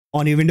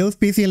On your Windows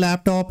PC and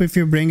laptop, if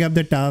you bring up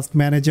the task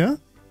manager,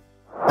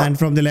 and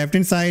from the left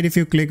hand side, if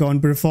you click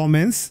on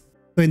performance,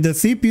 so in the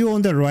CPU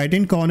on the right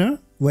hand corner,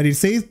 where it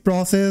says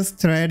process,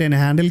 thread and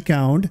handle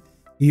count,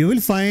 you will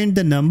find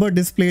the number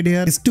displayed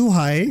here is too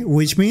high,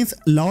 which means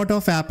lot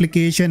of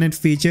application and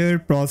feature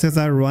process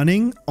are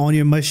running on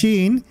your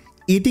machine,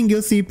 eating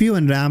your CPU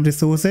and RAM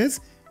resources,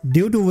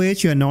 due to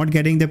which you are not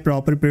getting the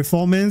proper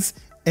performance,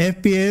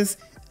 FPS,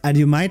 and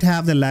you might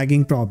have the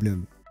lagging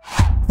problem.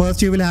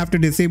 First, you will have to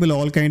disable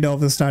all kind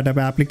of startup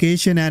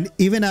application, and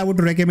even I would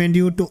recommend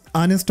you to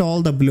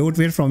uninstall the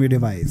bloatware from your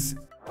device.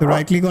 So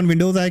right click on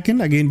Windows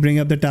icon, again bring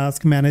up the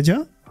task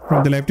manager.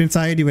 From the left hand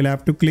side, you will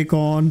have to click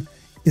on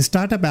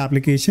startup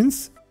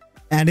applications,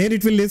 and here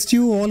it will list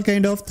you all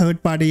kind of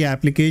third-party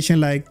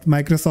application like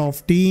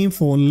Microsoft Teams,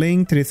 Phone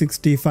Link,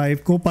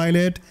 365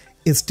 Copilot,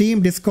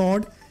 Steam,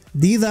 Discord.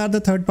 These are the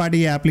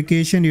third-party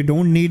application. You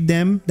don't need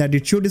them, that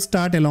it should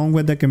start along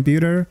with the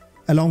computer,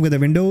 along with the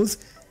Windows.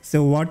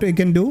 So what we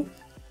can do,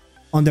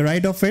 on the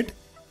right of it,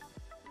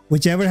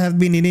 whichever has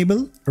been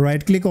enabled,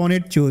 right click on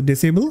it, choose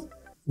disable.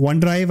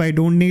 OneDrive, I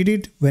don't need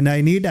it. When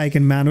I need, I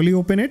can manually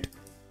open it.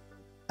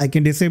 I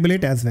can disable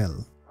it as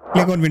well.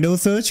 Click on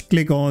Windows search,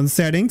 click on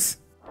settings.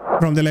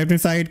 From the left hand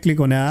side, click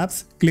on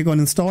apps, click on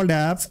installed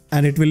apps,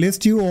 and it will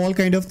list you all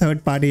kind of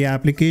third-party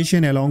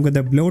application along with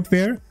the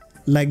bloatware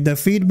like the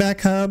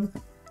Feedback Hub,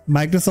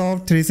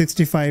 Microsoft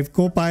 365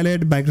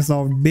 Copilot,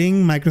 Microsoft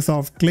Bing,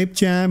 Microsoft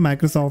Clipchamp,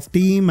 Microsoft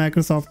Team,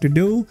 Microsoft To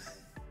Do,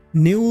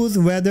 News,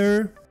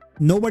 Weather.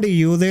 Nobody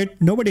use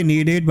it, nobody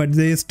need it, but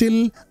they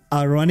still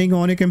are running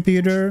on a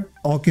computer,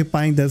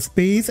 occupying the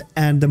space,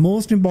 and the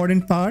most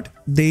important part,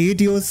 they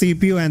eat your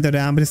CPU and the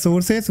RAM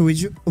resources,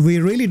 which we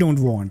really don't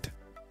want.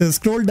 So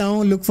scroll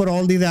down, look for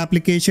all these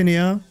applications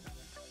here,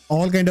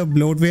 all kind of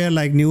bloatware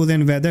like news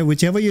and weather.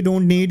 Whichever you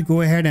don't need,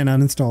 go ahead and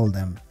uninstall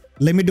them.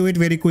 Let me do it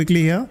very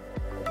quickly here.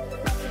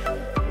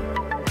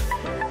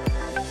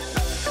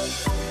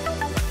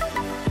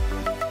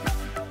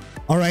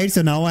 Alright,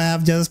 so now I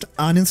have just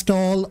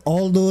uninstalled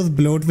all those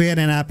bloatware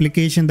and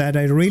application that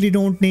I really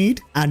don't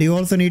need, and you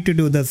also need to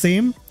do the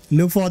same.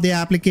 Look for the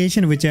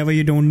application, whichever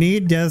you don't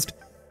need, just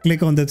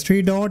click on the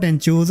three dot and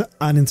choose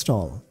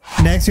uninstall.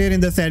 Next, here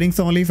in the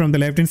settings only, from the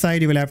left hand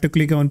side, you will have to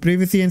click on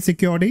privacy and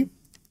security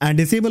and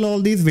disable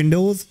all these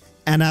Windows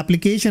and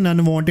application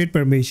unwanted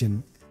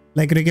permission.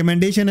 Like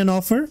recommendation and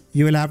offer,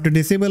 you will have to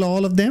disable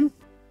all of them.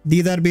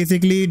 These are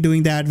basically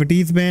doing the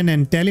advertisement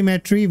and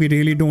telemetry. We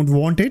really don't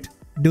want it.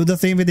 Do the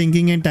same with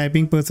inking and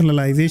typing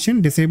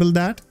personalization, disable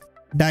that.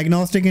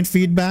 Diagnostic and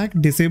feedback,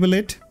 disable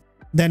it.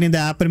 Then in the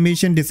app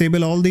permission,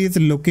 disable all these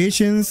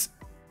locations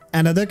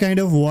and other kind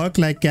of work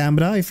like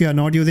camera. If you are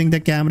not using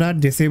the camera,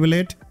 disable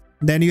it.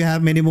 Then you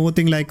have many more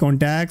things like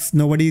contacts.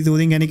 Nobody is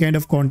using any kind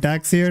of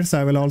contacts here, so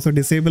I will also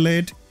disable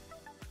it.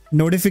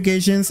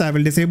 Notifications, I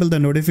will disable the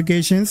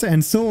notifications,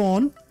 and so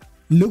on.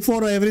 Look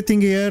for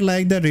everything here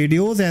like the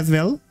radios as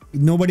well.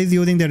 Nobody is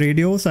using the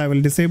radio, so I will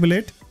disable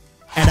it.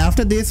 And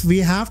after this, we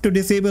have to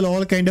disable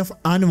all kind of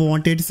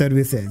unwanted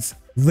services.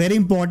 Very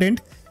important.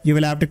 You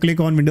will have to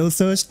click on Windows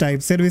search,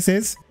 type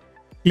services,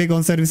 click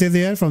on services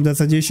here from the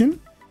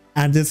suggestion,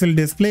 and this will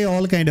display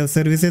all kind of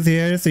services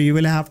here. So you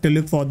will have to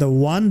look for the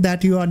one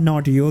that you are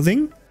not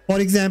using.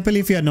 For example,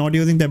 if you are not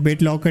using the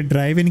BitLocker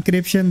drive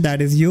encryption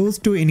that is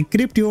used to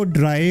encrypt your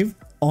drive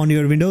on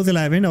your Windows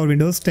 11 or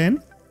Windows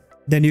 10,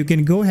 then you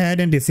can go ahead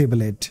and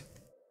disable it.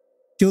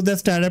 Choose the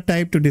startup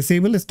type to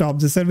disable, stop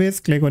the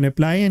service, click on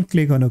apply and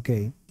click on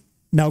OK.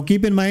 Now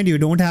keep in mind, you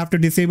don't have to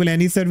disable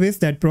any service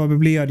that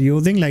probably you are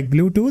using like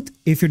Bluetooth.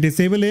 If you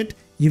disable it,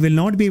 you will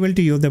not be able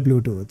to use the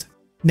Bluetooth.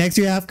 Next,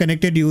 you have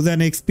connected user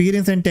and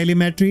experience and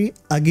telemetry.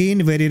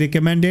 Again, very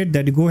recommended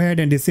that you go ahead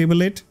and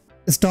disable it.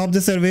 Stop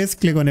the service,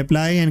 click on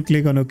apply and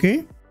click on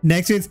OK.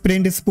 Next is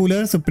print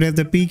spooler. So press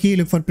the P key,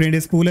 look for print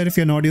spooler if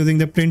you're not using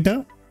the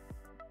printer.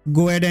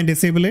 Go ahead and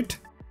disable it.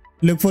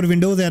 Look for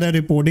Windows error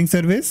reporting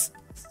service.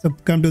 So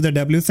come to the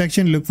W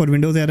section, look for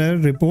Windows error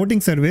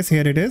reporting service.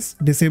 Here it is.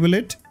 Disable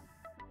it.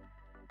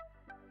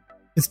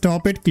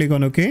 Stop it, click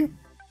on OK.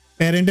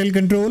 Parental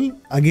control.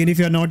 Again, if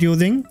you are not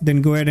using,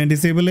 then go ahead and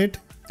disable it.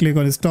 Click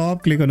on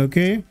stop, click on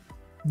OK.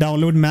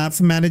 Download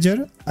Maps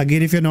Manager.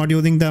 Again, if you're not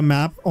using the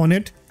map on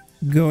it,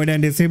 go ahead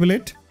and disable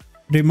it.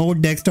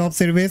 Remote desktop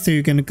service. So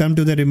you can come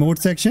to the remote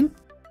section.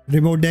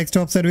 Remote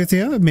desktop service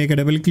here. Make a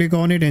double click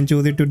on it and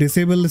choose it to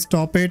disable.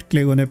 Stop it,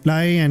 click on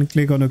apply and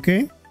click on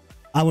OK.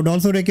 I would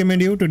also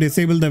recommend you to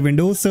disable the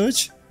Windows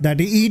search that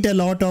eat a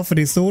lot of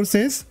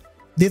resources.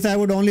 This I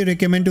would only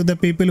recommend to the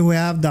people who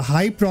have the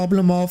high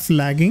problem of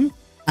lagging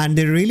and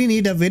they really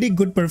need a very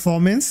good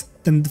performance.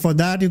 Then for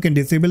that you can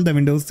disable the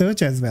Windows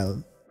search as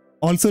well.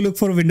 Also look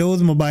for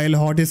Windows Mobile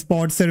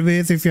Hotspot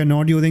service. If you are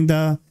not using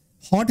the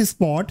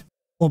hotspot,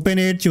 open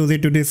it, choose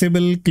it to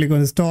disable, click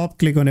on stop,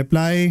 click on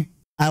apply.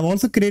 I have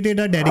also created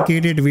a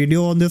dedicated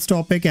video on this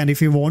topic, and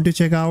if you want to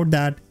check out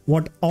that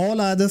what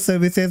all are the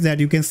services that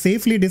you can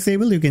safely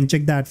disable, you can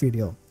check that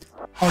video.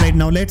 Alright,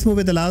 now let's move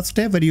with the last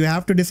step where you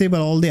have to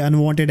disable all the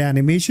unwanted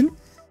animation.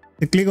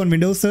 So click on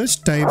Windows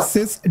search, type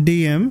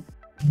sysdm.cpl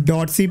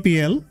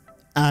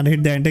and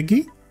hit the enter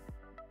key.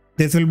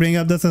 This will bring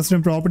up the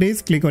system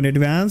properties. Click on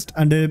advanced.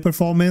 Under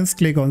performance,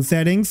 click on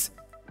settings,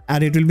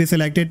 and it will be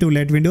selected to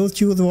let Windows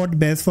choose what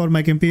best for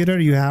my computer.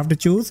 You have to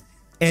choose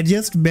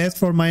adjust best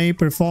for my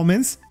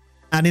performance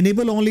and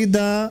enable only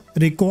the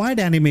required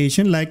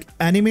animation like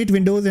animate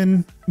windows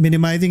and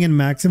minimizing and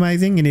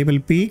maximizing, enable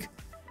peak,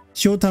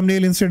 show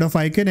thumbnail instead of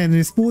icon,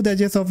 and smooth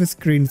edges of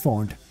screen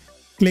font.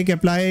 Click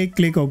apply,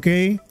 click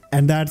OK,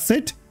 and that's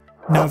it.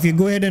 Now if you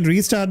go ahead and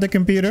restart the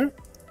computer,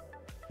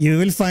 you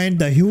will find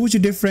the huge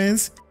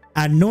difference,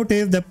 and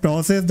notice the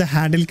process, the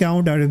handle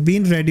count are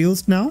being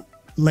reduced now.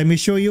 Let me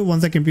show you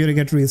once the computer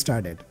gets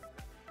restarted.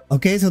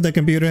 Okay, so the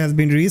computer has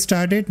been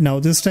restarted. Now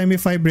this time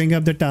if I bring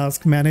up the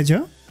task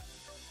manager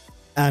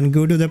and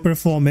go to the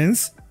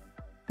performance,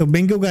 so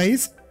bingo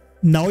guys,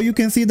 now you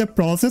can see the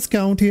process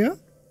count here.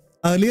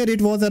 Earlier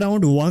it was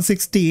around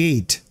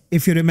 168.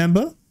 If you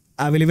remember,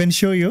 I will even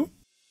show you.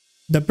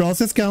 The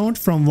process count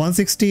from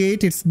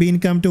 168, it's been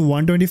come to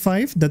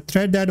 125. The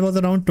thread that was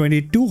around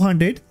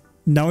 2200,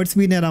 now it's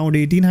been around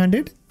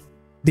 1800.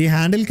 The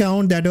handle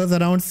count that was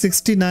around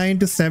 69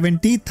 to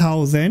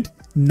 70,000,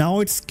 now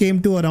it's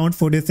came to around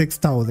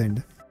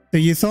 46,000. So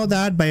you saw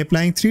that by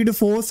applying 3 to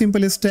 4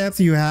 simple steps,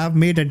 you have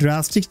made a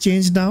drastic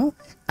change now,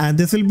 and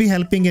this will be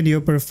helping in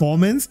your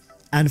performance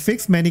and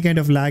fix many kind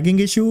of lagging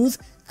issues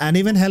and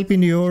even help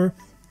in your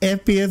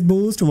FPS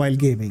boost while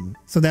gaming.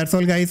 So that's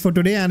all guys for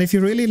today, and if you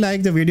really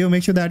like the video,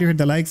 make sure that you hit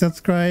the like,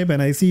 subscribe,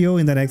 and I see you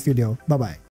in the next video. Bye bye.